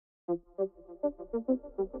We're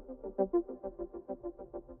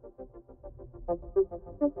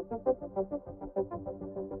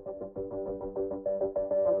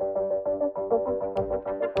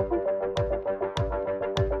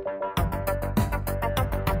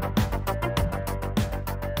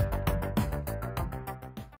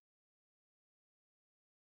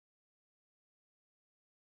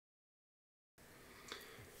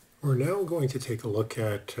now going to take a look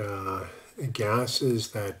at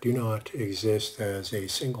gases that do not exist as a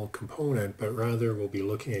single component, but rather we'll be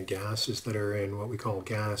looking at gases that are in what we call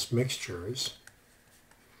gas mixtures.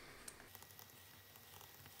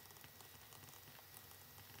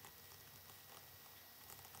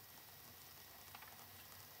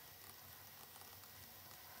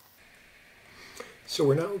 So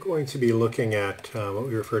we're now going to be looking at what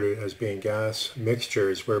we refer to as being gas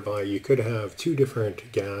mixtures, whereby you could have two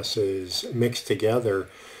different gases mixed together.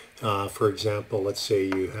 For example, let's say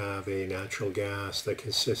you have a natural gas that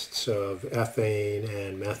consists of ethane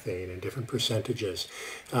and methane in different percentages.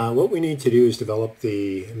 What we need to do is develop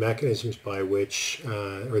the mechanisms by which,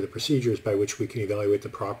 or the procedures by which we can evaluate the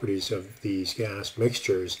properties of these gas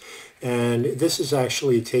mixtures. And this is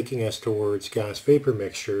actually taking us towards gas vapor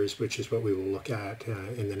mixtures, which is what we will look at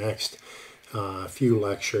in the next few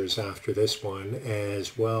lectures after this one.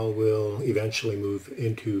 As well, we'll eventually move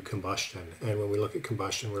into combustion. And when we look at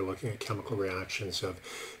combustion, we're looking at chemical reactions of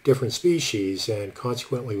different species, and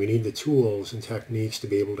consequently we need the tools and techniques to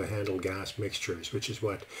be able to handle gas mixtures, which is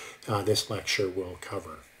what this lecture will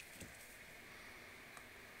cover.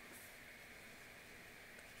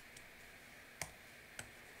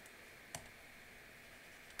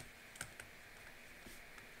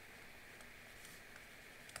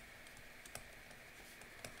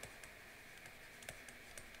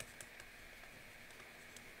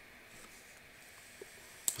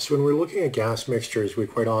 So when we're looking at gas mixtures, we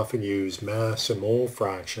quite often use mass and mole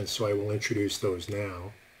fractions, so I will introduce those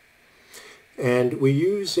now. And we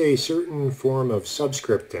use a certain form of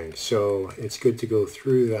subscripting, so it's good to go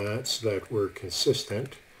through that so that we're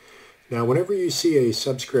consistent. Now, whenever you see a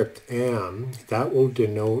subscript M, that will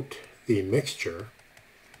denote the mixture.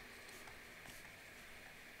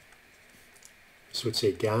 So it's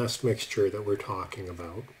a gas mixture that we're talking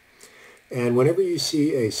about. And whenever you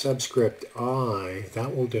see a subscript I,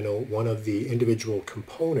 that will denote one of the individual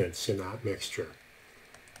components in that mixture.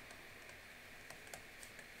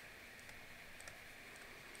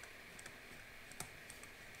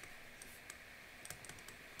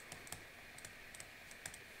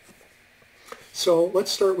 So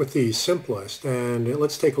let's start with the simplest, and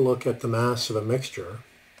let's take a look at the mass of a mixture.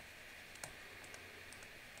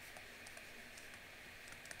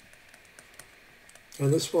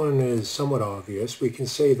 And this one is somewhat obvious. We can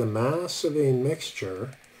say the mass of a mixture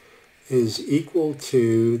is equal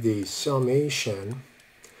to the summation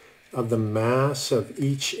of the mass of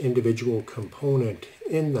each individual component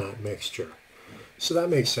in that mixture. So that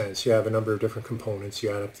makes sense. You have a number of different components, you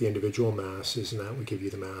add up the individual masses, and that would give you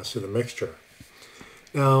the mass of the mixture.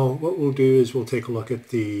 Now, what we'll do is we'll take a look at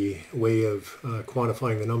the way of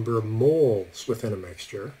quantifying the number of moles within a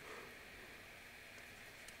mixture.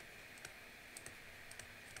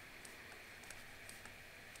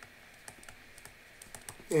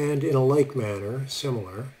 And in a like manner,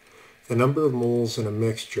 similar, the number of moles in a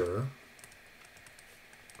mixture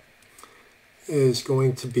is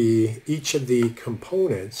going to be each of the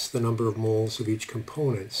components, the number of moles of each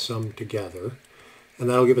component summed together, and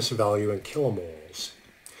that'll give us a value in kilomoles.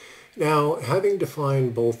 Now, having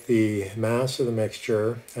defined both the mass of the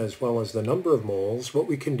mixture as well as the number of moles, what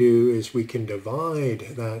we can do is we can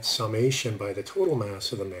divide that summation by the total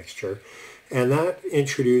mass of the mixture, and that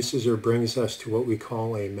introduces or brings us to what we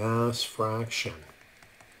call a mass fraction.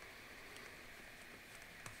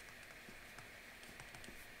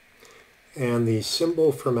 And the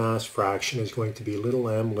symbol for mass fraction is going to be little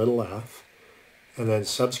m, little f, and then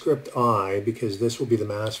subscript I, because this will be the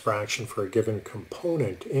mass fraction for a given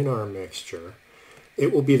component in our mixture.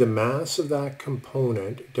 It will be the mass of that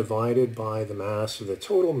component divided by the mass of the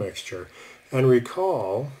total mixture. And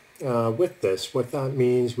recall, with this, what that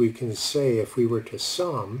means, we can say if we were to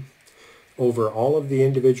sum over all of the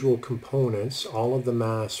individual components, all of the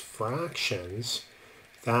mass fractions,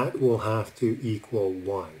 that will have to equal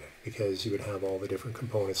 1, because you would have all the different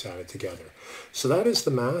components added together. So that is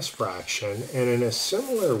the mass fraction, and in a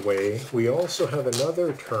similar way, we also have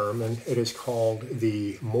another term, and it is called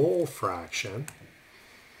the mole fraction.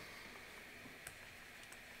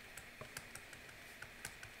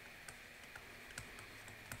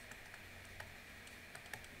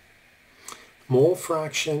 Mole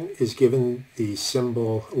fraction is given the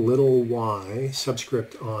symbol little y,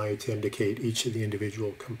 subscript I, to indicate each of the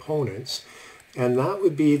individual components. And that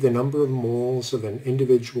would be the number of moles of an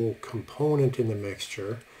individual component in the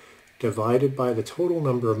mixture divided by the total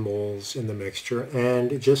number of moles in the mixture.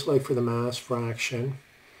 And just like for the mass fraction,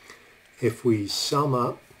 if we sum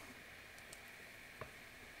up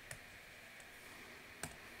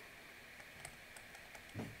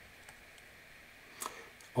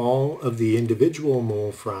all of the individual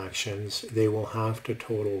mole fractions, they will have to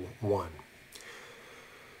total 1.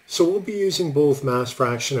 So we'll be using both mass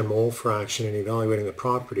fraction and mole fraction in evaluating the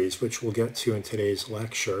properties, which we'll get to in today's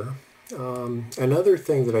lecture. Another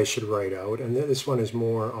thing that I should write out, and this one is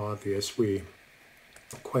more obvious, we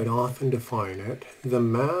quite often define it. The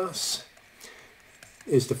mass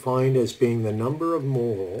is defined as being the number of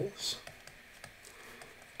moles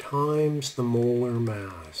times the molar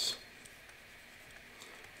mass.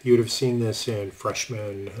 You would have seen this in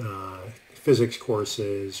freshman physics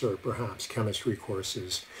courses or perhaps chemistry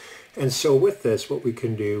courses. And so with this, what we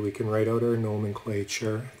can do, we can write out our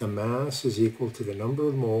nomenclature. The mass is equal to the number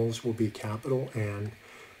of moles will be capital N,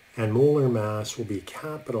 and molar mass will be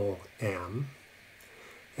capital M.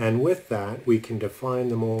 And with that, we can define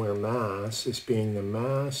the molar mass as being the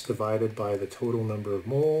mass divided by the total number of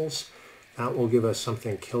moles. That will give us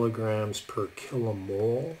something kilograms per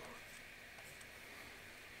kilomole.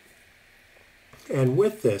 And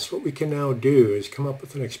with this, what we can now do is come up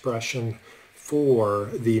with an expression for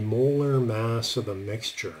the molar mass of a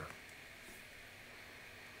mixture.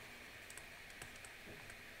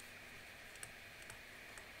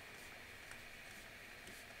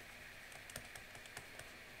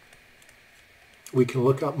 We can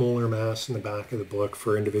look up molar mass in the back of the book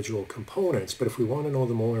for individual components, but if we want to know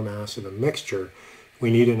the molar mass of a mixture,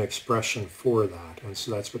 we need an expression for that. And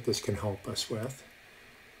so that's what this can help us with.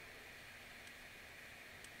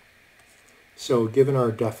 So given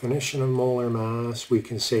our definition of molar mass, we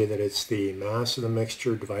can say that it's the mass of the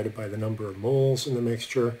mixture divided by the number of moles in the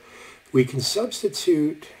mixture. We can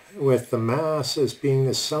substitute with the mass as being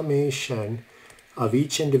the summation of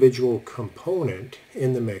each individual component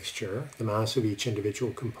in the mixture, the mass of each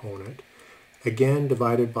individual component, again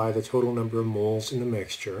divided by the total number of moles in the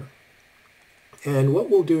mixture. And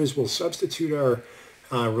what we'll do is we'll substitute our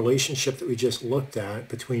relationship that we just looked at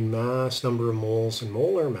between mass, number of moles, and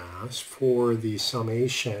molar mass for the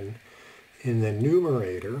summation in the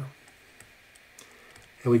numerator.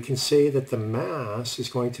 And we can say that the mass is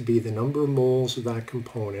going to be the number of moles of that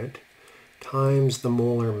component times the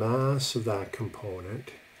molar mass of that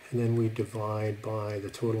component. And then we divide by the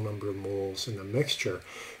total number of moles in the mixture.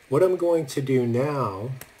 What I'm going to do now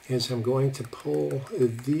is I'm going to pull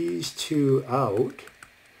these two out.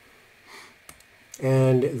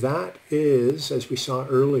 And that is, as we saw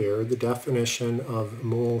earlier, the definition of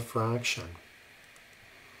mole fraction.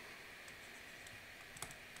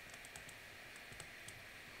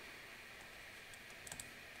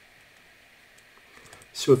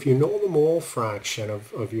 So if you know the mole fraction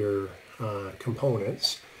of your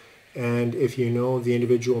components, and if you know the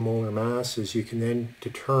individual molar masses, you can then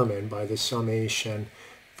determine by the summation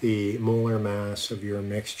the molar mass of your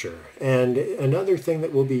mixture. And another thing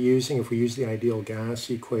that we'll be using, if we use the ideal gas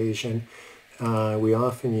equation, we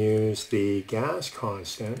often use the gas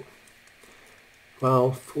constant.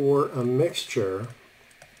 Well, for a mixture,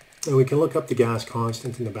 and we can look up the gas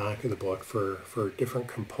constant in the back of the book for different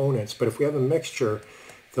components, but if we have a mixture,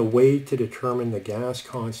 the way to determine the gas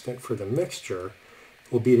constant for the mixture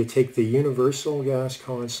will be to take the universal gas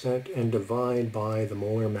constant and divide by the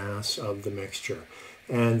molar mass of the mixture.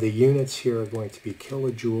 And the units here are going to be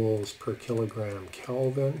kilojoules per kilogram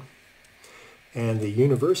Kelvin. And the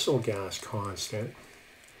universal gas constant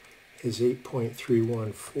is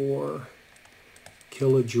 8.314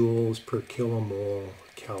 kilojoules per kilomole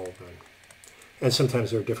Kelvin. And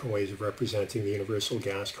sometimes there are different ways of representing the universal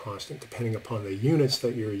gas constant depending upon the units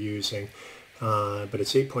that you're using. But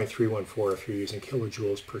it's 8.314 if you're using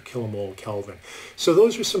kilojoules per kilomole Kelvin. So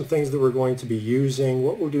those are some things that we're going to be using.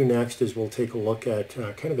 What we'll do next is we'll take a look at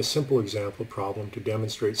kind of a simple example problem to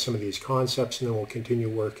demonstrate some of these concepts, and then we'll continue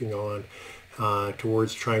working on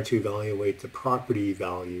towards trying to evaluate the property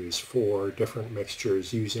values for different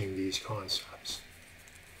mixtures using these concepts.